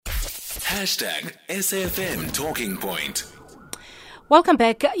#SFM Talking Point. Welcome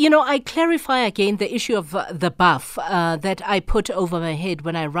back. I clarify again the issue of the buff that I put over my head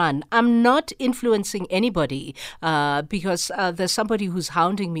when I run. I'm not influencing anybody because there's somebody who's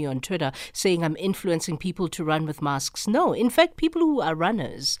hounding me on Twitter saying I'm influencing people to run with masks. No, in fact, people who are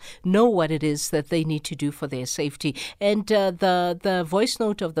runners know what it is that they need to do for their safety. And the voice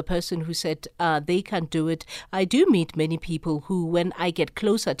note of the person who said they can't do it, I do meet many people who, when I get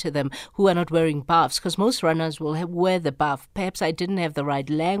closer to them, who are not wearing buffs, because most runners will wear the buff. Perhaps I didn't have the right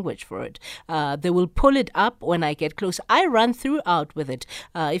language for it. They will pull it up when I get close. I run throughout with it.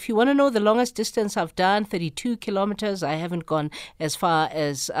 If you want to know the longest distance I've done, 32 kilometers. I haven't gone as far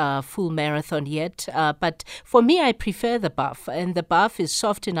as full marathon yet. But for me, I prefer the buff. And the buff is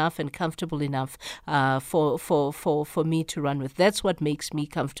soft enough and comfortable enough for me to run with. That's what makes me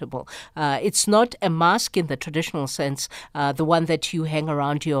comfortable. It's not a mask in the traditional sense, the one that you hang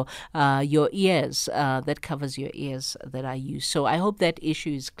around your ears, that covers your ears, that I use. So I hope that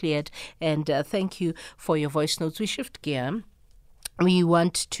issue is cleared, and thank you for your voice notes. We shift gear. We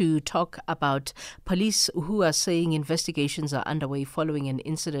want to talk about police who are saying investigations are underway following an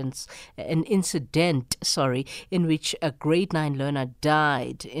incident, in which a grade 9 learner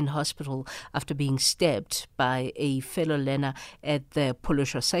died in hospital after being stabbed by a fellow learner at the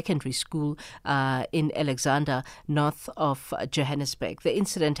Pholosho secondary school in Alexandra, north of Johannesburg. The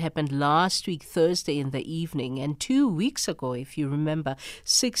incident happened last week, Thursday in the evening, and 2 weeks ago, if you remember,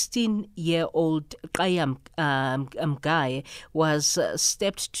 16-year-old Qayiya Mgaye was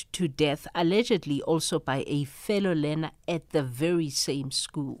stabbed to death, allegedly also by a fellow learner at the very same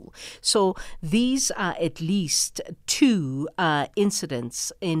school. So these are at least two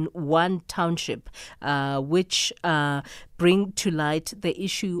incidents in one township, which bring to light the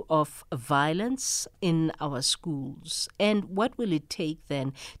issue of violence in our schools. And what will it take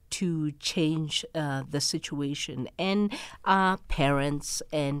then to change the situation? And are parents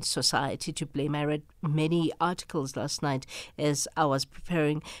and society to blame? I read many articles last night as I was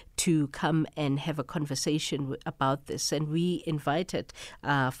preparing to come and have a conversation about this. And we invited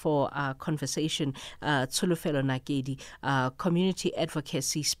for our conversation Tsholofelo Nakedi, community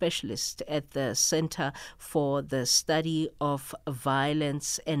advocacy specialist at the Center for the Study of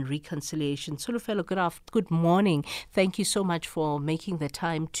Violence and Reconciliation. Tsholofelo, good morning. Thank you so much for making the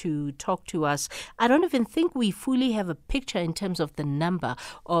time to talk to us. I don't even think we fully have a picture in terms of the number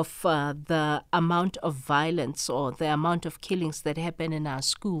of the amount of violence or the amount of killings that happen in our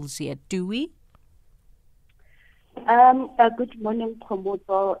schools yet, do we? Good morning,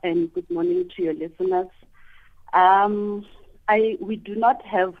 Promoter, and good morning to your listeners. We do not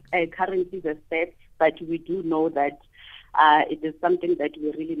have currently the stats, but we do know that it is something that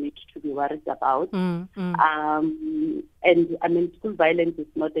we really need to be worried about. And I mean, school violence is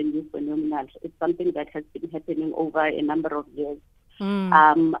not a new phenomenon. It's something that has been happening over a number of years.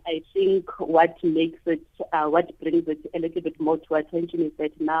 I think what brings it a little bit more to attention is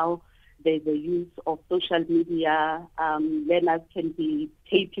that now there's a use of social media. Learners can be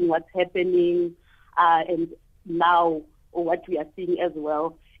taping what's happening, and now what we are seeing as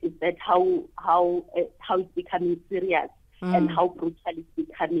well is that how it's becoming serious and how brutal it's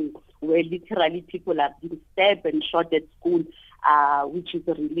becoming, where literally people are being stabbed and shot at school, which is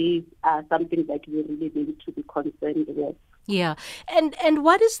really something that we really need to be concerned with. Yeah, and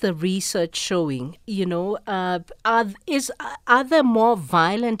what is the research showing? Are there more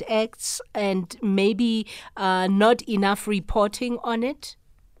violent acts and maybe not enough reporting on it?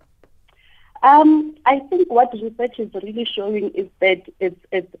 I think what research is really showing is that it's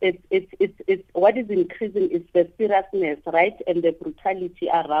what is increasing is the seriousness, right, and the brutality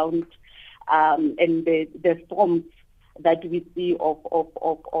around, and the storms that we see of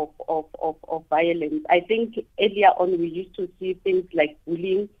violence. I think earlier on we used to see things like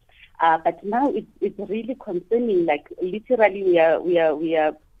bullying, but now it's really concerning. Like literally, we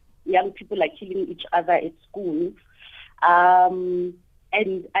are young people are killing each other at school.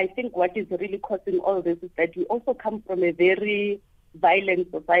 And I think what is really causing all this is that we also come from a very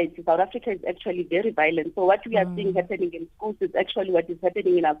violent society. South Africa is actually very violent. So what we are seeing happening in schools is actually what is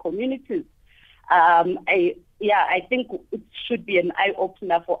happening in our communities. I think it should be an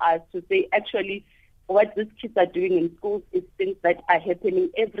eye-opener for us to say, actually, what these kids are doing in schools is things that are happening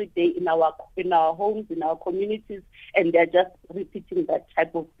every day in our homes, in our communities, and they're just repeating that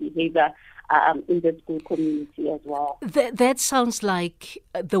type of behavior. in the school community as well. That sounds like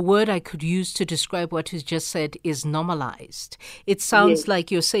the word I could use to describe what you just said is normalized. It sounds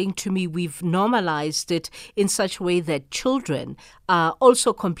like you're saying to me we've normalized it in such a way that children are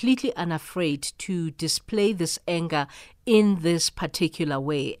also completely unafraid to display this anger in this particular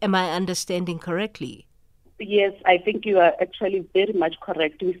way. Am I understanding correctly? Yes, I think you are actually very much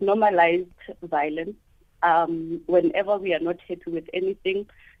correct. We've normalized violence. Whenever we are not happy with anything,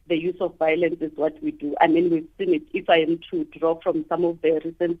 the use of violence is what we do. I mean, we've seen it. If I am to draw from some of the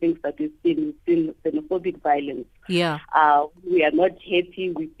recent things that we've seen xenophobic violence. Yeah. We are not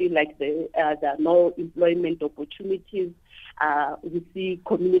happy. We feel like there are no employment opportunities. We see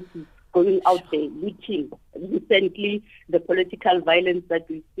communities going out there looting. Recently, the political violence that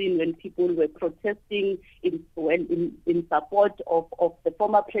we've seen when people were protesting in support of the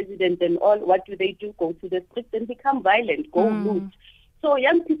former president and all, what do? Go to the streets and become violent, go loot. So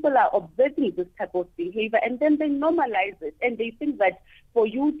young people are observing this type of behavior, and then they normalize it, and they think that for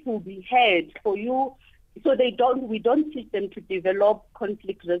you to be heard, so we don't teach them to develop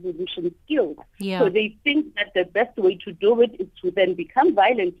conflict resolution skills. Yeah. So they think that the best way to do it is to then become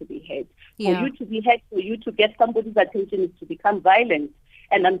violent to be heard. Yeah. For you to be heard, for you to get somebody's attention is to become violent.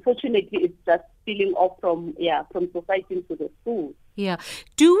 And unfortunately, it's just spilling off from society into the schools. Yeah.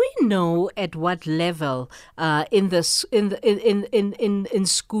 Do we know at what level in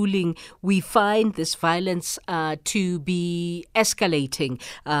schooling we find this violence to be escalating?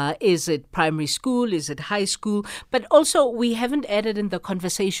 Is it primary school? Is it high school? But also, we haven't added in the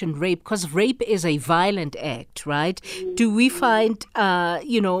conversation rape, because rape is a violent act, right? Do we find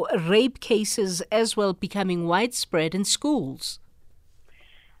rape cases as well becoming widespread in schools?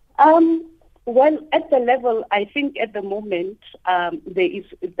 Well, at the level, I think at the moment, there is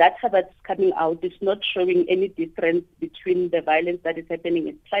data that's coming out. It's not showing any difference between the violence that is happening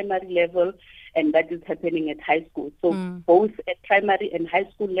at primary level and that is happening at high school. So both at primary and high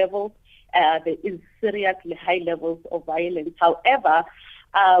school level, there is seriously high levels of violence. However,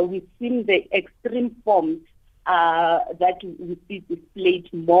 we've seen the extreme forms that we see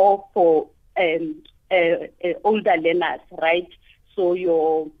displayed more for older learners, right? So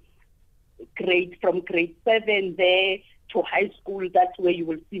from grade 7 there to high school, that's where you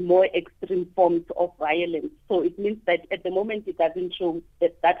will see more extreme forms of violence. So it means that at the moment it doesn't show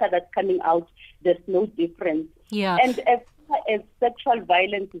the data that's coming out, there's no difference. Yeah. And as far as sexual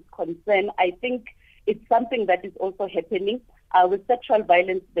violence is concerned, I think it's something that is also happening. With sexual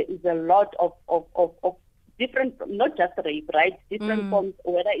violence, there is a lot of different, not just rape, right? Different forms,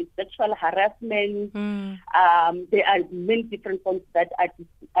 whether it's sexual harassment. There are many different forms that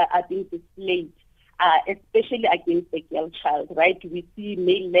are being displayed, especially against the girl child, right? We see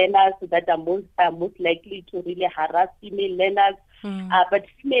male learners that are most likely to really harass female learners, but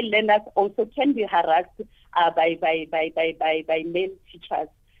female learners also can be harassed by male teachers.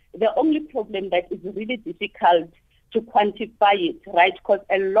 The only problem that is really difficult to quantify it, right? Because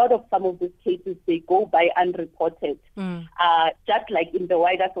a lot of some of these cases, they go by unreported. Just like in the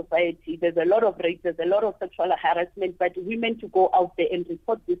wider society, there's a lot of rape, there's a lot of sexual harassment, but women to go out there and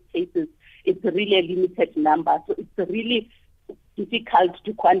report these cases, it's really a limited number. So it's really difficult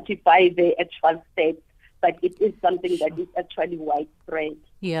to quantify the actual stats, but it is something that is actually widespread.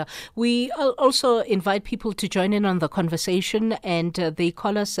 Yeah. We also invite people to join in on the conversation, and they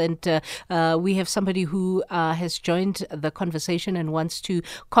call us, and we have somebody who has joined the conversation and wants to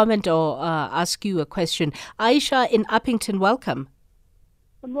comment or ask you a question. Aisha in Uppington, welcome.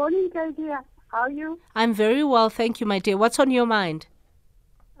 Good morning, Qayiya. How are you? I'm very well, thank you, my dear. What's on your mind?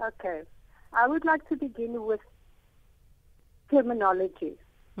 Okay. I would like to begin with terminology.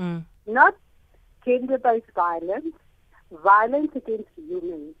 Not gender-based violence, violence against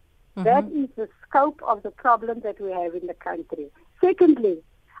humans. That is the scope of the problem that we have in the country. Secondly,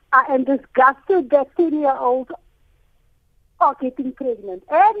 I am disgusted that 10-year-olds are getting pregnant,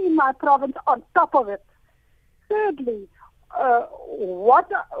 and in my province on top of it. Thirdly,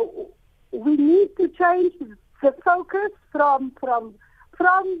 we need to change the focus from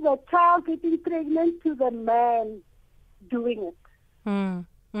the child getting pregnant to the man doing it.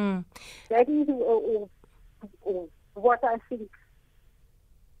 That is what I think.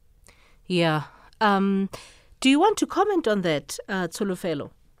 Yeah. Do you want to comment on that,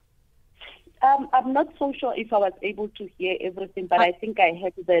 Tsholofelo? I'm not so sure if I was able to hear everything, but I think I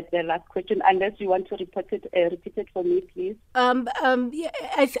heard the last question. Unless you want to repeat it for me, please. Yeah,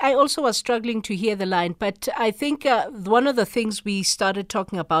 I also was struggling to hear the line, but I think one of the things we started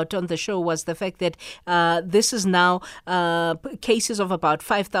talking about on the show was the fact that this is now cases of about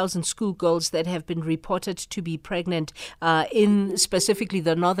 5,000 schoolgirls that have been reported to be pregnant in specifically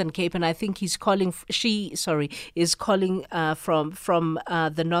the Northern Cape, and I think she is calling from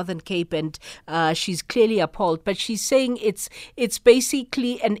the Northern Cape, and she's clearly appalled. But she's saying it's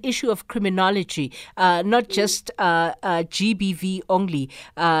basically an issue of criminology, not just GBV only.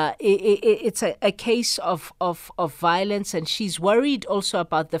 It's a case of violence, and she's worried also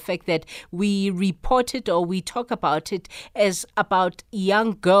about the fact that we report it or we talk about it as about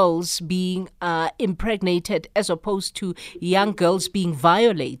young girls being impregnated as opposed to young girls being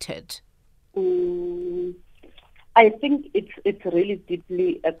violated. I think it's really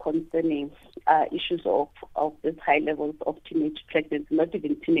deeply concerning issues of this high levels of teenage pregnancy, not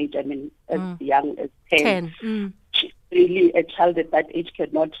even teenage, I mean as young as 10. Really, a child at that age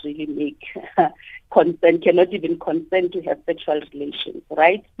cannot really make cannot even consent to have sexual relations,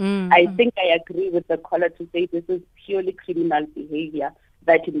 right? I think I agree with the caller to say this is purely criminal behavior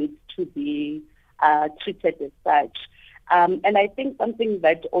that needs to be treated as such. And I think something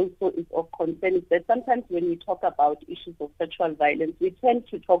that also is of concern is that sometimes when we talk about issues of sexual violence, we tend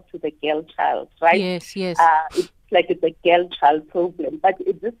to talk to the girl child, right? Yes. It's like it's a girl child problem. But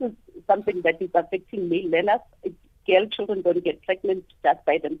this is something that is affecting male learners. Girl children don't get pregnant just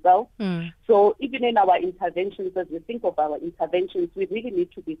by themselves. So even in our interventions, as we think of our interventions, we really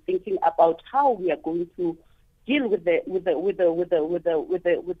need to be thinking about how we are going to deal with the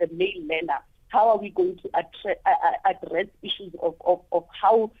male learner. How are we going to address issues of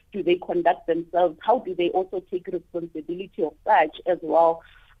how do they conduct themselves? How do they also take responsibility of such as well?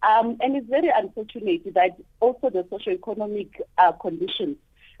 And it's very unfortunate that also the socioeconomic conditions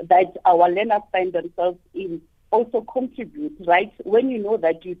that our learners find themselves in also contribute, right? When you know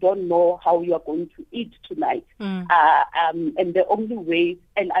that you don't know how you are going to eat tonight, and the only way,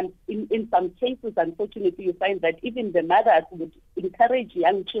 and in some cases, unfortunately, you find that even the mothers would encourage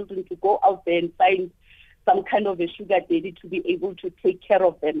young children to go out there and find some kind of a sugar daddy to be able to take care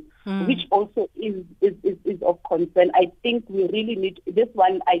of them, which also is of concern. I think we really need this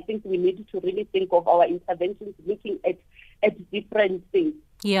one. I think we need to really think of our interventions looking at different things.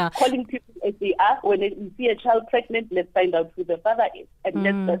 Yeah. Calling people as they are. When you see a child pregnant, let's find out who the father is.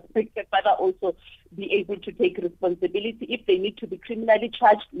 And let's make the father also be able to take responsibility. If they need to be criminally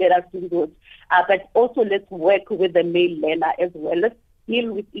charged, let us do those. But also let's work with the male learner as well. Let's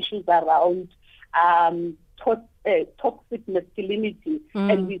deal with issues around toxic masculinity,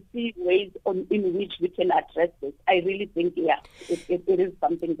 and we see ways in which we can address this. I really think, it is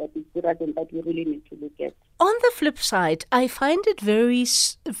something that is serious and that we really need to look at. On the flip side, I find it very,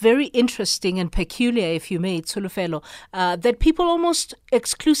 very interesting and peculiar, if you may, Tsholofelo, that people almost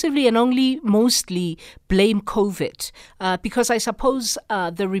exclusively and only mostly blame COVID, because I suppose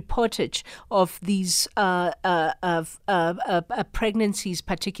the reportage of these pregnancies,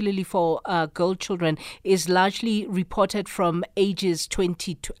 particularly for girl children, is largely reported from ages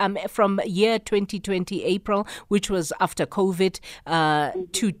from year 2020 April, which was after COVID,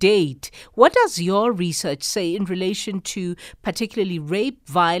 to date. What does your research say in relation to particularly rape,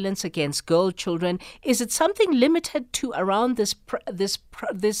 violence against girl children? Is it something limited to around this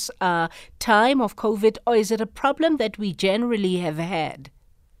time of COVID, or is it a problem that we generally have had?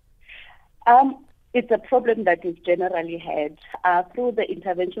 It's a problem that is generally had through the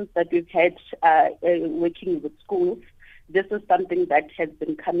interventions that we've had working with schools. This is something that has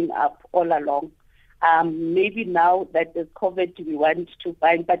been coming up all along. Maybe now that there's COVID, we want to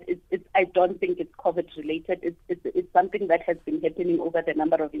find, but I don't think it's COVID related. It's something that has been happening over the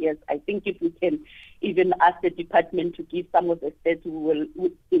number of years. I think if we can even ask the department to give some of the stats,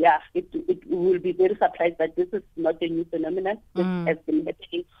 it will be very surprised that this is not a new phenomenon. This has been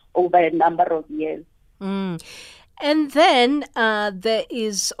happening over a number of years. And then there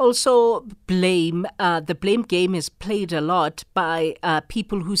is also blame. The blame game is played a lot by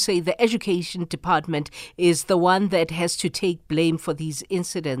people who say the education department is the one that has to take blame for these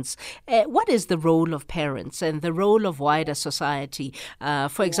incidents. What is the role of parents and the role of wider society?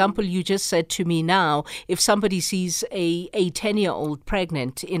 For example, you just said to me now, if somebody sees a 10-year-old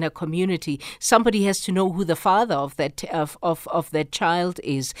pregnant in a community, somebody has to know who the father of that child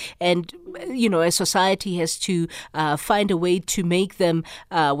is. And, a society has to find a way to make them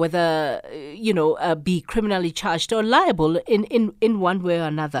be criminally charged or liable in one way or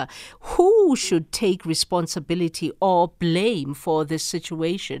another. Who should take responsibility or blame for this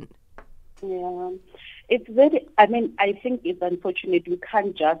situation? Yeah, it's very, I think it's unfortunate. We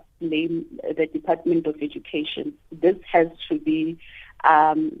can't just blame the Department of Education. This has to be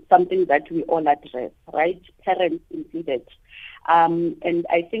something that we all address, right? Parents included. And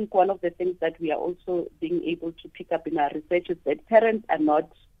I think one of the things that we are also being able to pick up in our research is that parents are not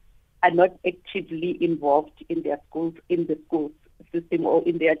actively involved in their schools, in the school system or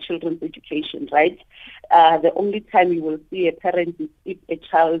in their children's education, right? The only time you will see a parent is if a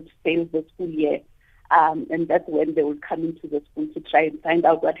child fails the school year. And that's when they will come into the school to try and find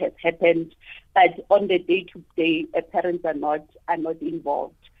out what has happened. But on the day-to-day, parents are not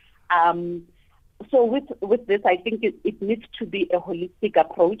involved. So with this, I think it needs to be a holistic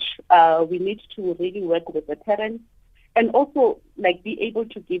approach. We need to really work with the parents and also be able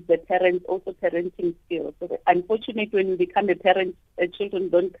to give the parents also parenting skills. So unfortunately, when you become a parent, children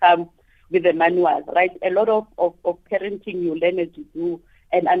don't come with a manual, right? A lot of parenting you learn as you do.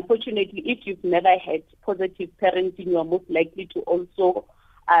 And unfortunately, if you've never had positive parenting, you are most likely to also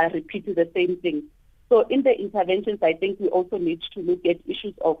repeat the same thing. So in the interventions, I think we also need to look at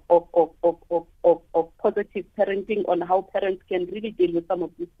issues of positive parenting, on how parents can really deal with some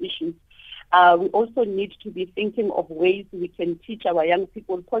of these issues. We also need to be thinking of ways we can teach our young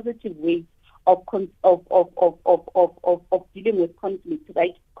people positive ways of dealing with conflict,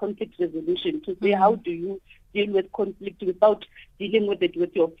 right? Conflict resolution, to say how do you deal with conflict without dealing with it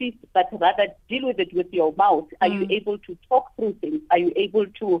with your feet, but rather deal with it with your mouth. Are you able to talk through things? Are you able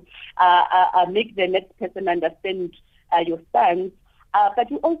to make the next person understand your stance?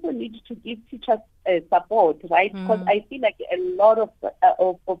 But you also need to give teachers support, right? Because I feel like a lot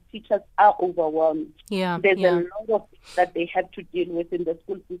of teachers are overwhelmed. There's a lot of things that they have to deal with in the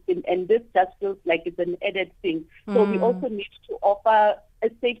school system, and this just feels like it's an added thing. So we also need to offer a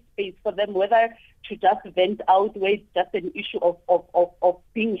safe space for them, whether to just vent out, where it's just an issue of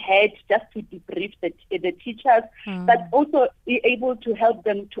being heard, just to debrief the teachers, but also be able to help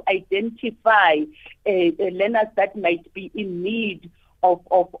them to identify learners that might be in need of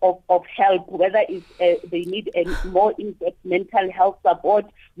help, whether it's they need a more in-depth mental health support.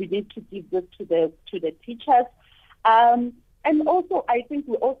 We need to give this to the teachers. And also, I think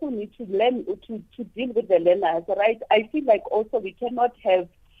we also need to learn to deal with the learners, right? I feel like also we cannot have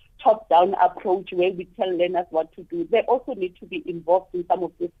top-down approach where we tell learners what to do. They also need to be involved in some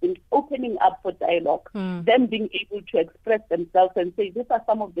of these things, opening up for dialogue, them being able to express themselves and say, these are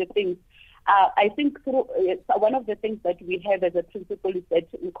some of the things. I think through one of the things that we have as a principle is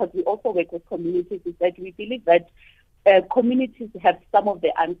that, because we also work with communities, is that we believe that communities have some of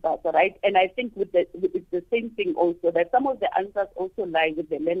the answers, right? And I think it's the same thing also, that some of the answers also lie with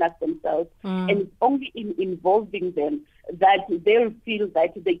the learners themselves. And it's only in involving them that they'll feel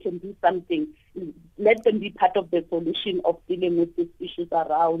that they can do something. Let them be part of the solution of dealing with these issues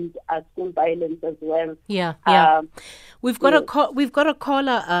around school violence as well. We've got a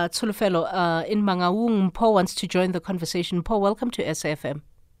caller, Tsholofelo, in Mangaung. Paul wants to join the conversation. Paul, welcome to SAFM.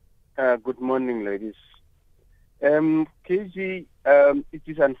 Good morning, ladies. KG, it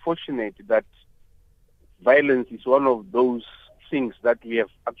is unfortunate that violence is one of those things that we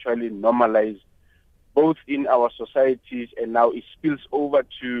have actually normalized, both in our societies and now it spills over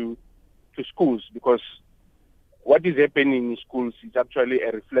to schools, because what is happening in schools is actually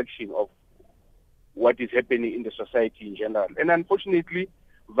a reflection of what is happening in the society in general. And unfortunately,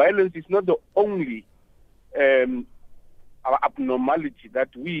 violence is not the only abnormality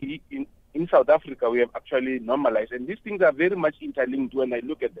that we in South Africa we have actually normalized, and these things are very much interlinked when I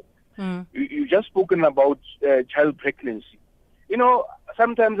look at them. You just spoken about child pregnancy. You know,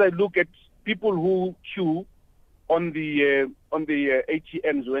 sometimes I look at people who queue on the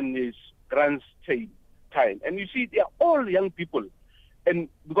ATMs when there's grants time, and you see they are all young people. And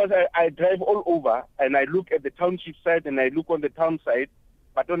because I drive all over and I look at the township side and I look on the town side,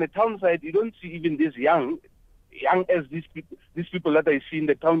 but on the town side you don't see even this young as these people that I see in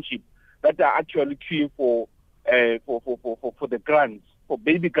the township, that are actually queuing for the grants, for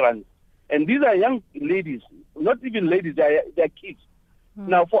baby grants. And these are young ladies, not even ladies, they're kids.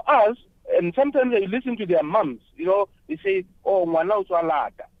 Now for us, and sometimes I listen to their moms, you know, they say, oh, ngwana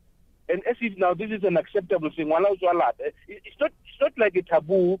utswalata. And as if now this is an acceptable thing, ngwana utswalata. It's not like a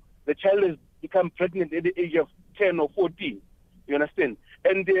taboo. The child has become pregnant at the age of 10 or 14. You understand?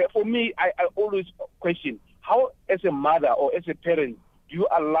 And for me, I always question, how as a mother or as a parent do you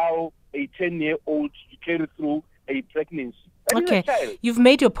allow a 10-year-old to carry through a pregnancy? But he's a child. You've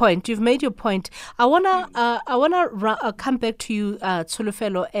made your point. I wanna come back to you,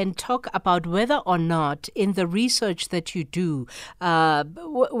 Tsholofelo, and talk about whether or not in the research that you do,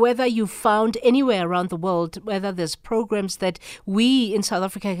 whether you found anywhere around the world, whether there's programs that we in South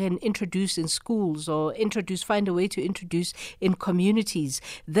Africa can introduce in schools or find a way to introduce in communities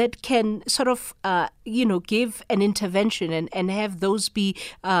that can sort of, give an intervention and have those be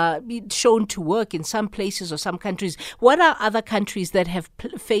shown to work in some places or some countries. What are other countries that have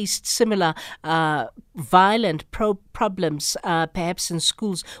faced similar violent problems, perhaps in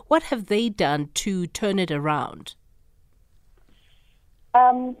schools? What have they done to turn it around?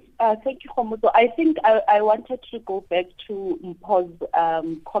 Thank you, Khomuso. I think I wanted to go back to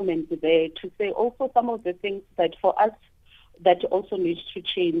Mpho's comment there to say also some of the things that for us that also needs to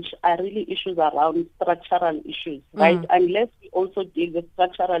change are really issues around structural issues, right? Unless we also deal with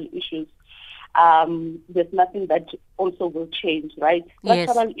structural issues, there's nothing that also will change, right? Yes.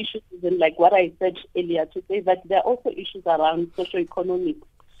 Structural issues isn't like what I said earlier, to say that there are also issues around socioeconomic,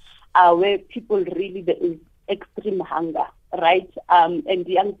 where people really, there is extreme hunger, right? And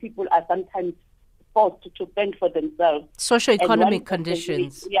young people are sometimes forced to fend for themselves. Socioeconomic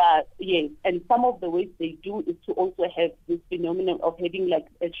conditions. Yes. And some of the ways they do is to also have this phenomenon of having like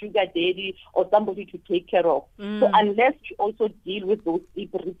a sugar daddy or somebody to take care of. So unless we also deal with those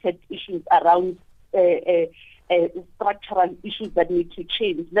deep-rooted issues around structural issues that need to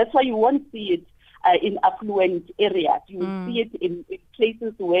change, that's why you won't see it in affluent areas. You will see it in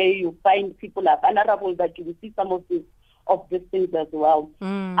places where you find people are vulnerable, that you will see some of these things as well.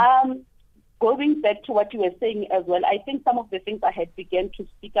 Going back to what you were saying as well, I think some of the things I had begun to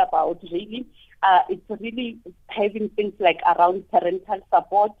speak about really, it's really having things like around parental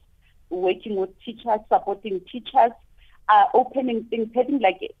support, working with teachers, supporting teachers, opening things, having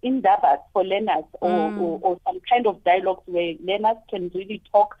like indabas for learners or some kind of dialogues where learners can really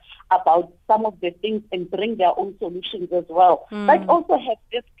talk about some of the things and bring their own solutions as well. But also have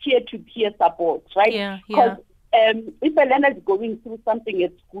this peer-to-peer support, right? Because if a learner is going through something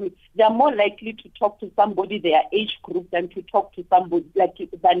at school, they are more likely to talk to somebody their age group than to talk to somebody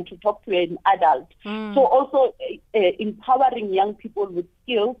than to talk to an adult. So also empowering young people with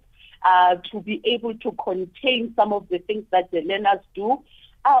skills to be able to contain some of the things that the learners do.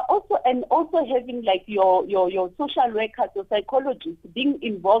 Also having like your social workers or psychologists being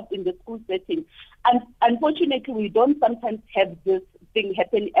involved in the school setting. And unfortunately, we don't sometimes have this thing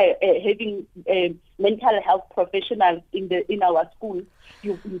happen, having mental health professionals in our schools.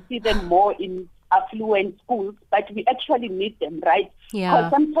 You see them more in affluent schools, but we actually need them, right?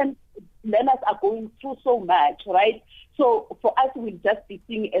 Because sometimes learners are going through so much, right? So for us, we'll just be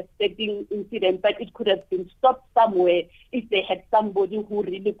seeing a stepping incident, but it could have been stopped somewhere if they had somebody who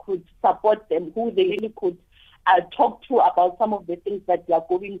really could support them, who they really could talk to about some of the things that they are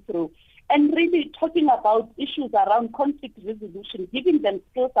going through. And really talking about issues around conflict resolution, giving them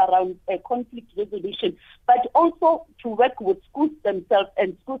skills around conflict resolution, but also to work with schools themselves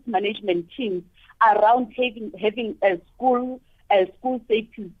and schools management teams around having a school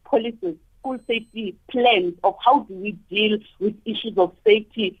safety policies, school safety plans of how do we deal with issues of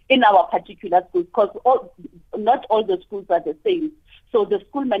safety in our particular schools, because not all the schools are the same. So the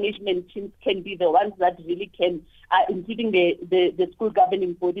school management teams can be the ones that really can, including the school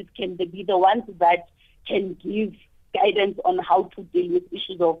governing bodies, can be the ones that can give guidance on how to deal with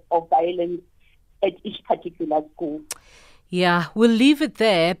issues of violence at each particular school. Yeah, we'll leave it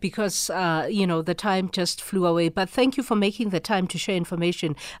there because, the time just flew away. But thank you for making the time to share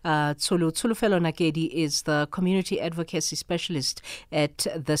information. Tsholofelo Nakedi is the Community Advocacy Specialist at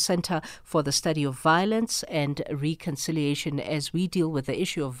the Center for the Study of Violence and Reconciliation as we deal with the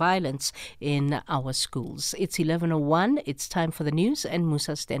issue of violence in our schools. It's 11:01. It's time for the news and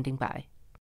Musa standing by.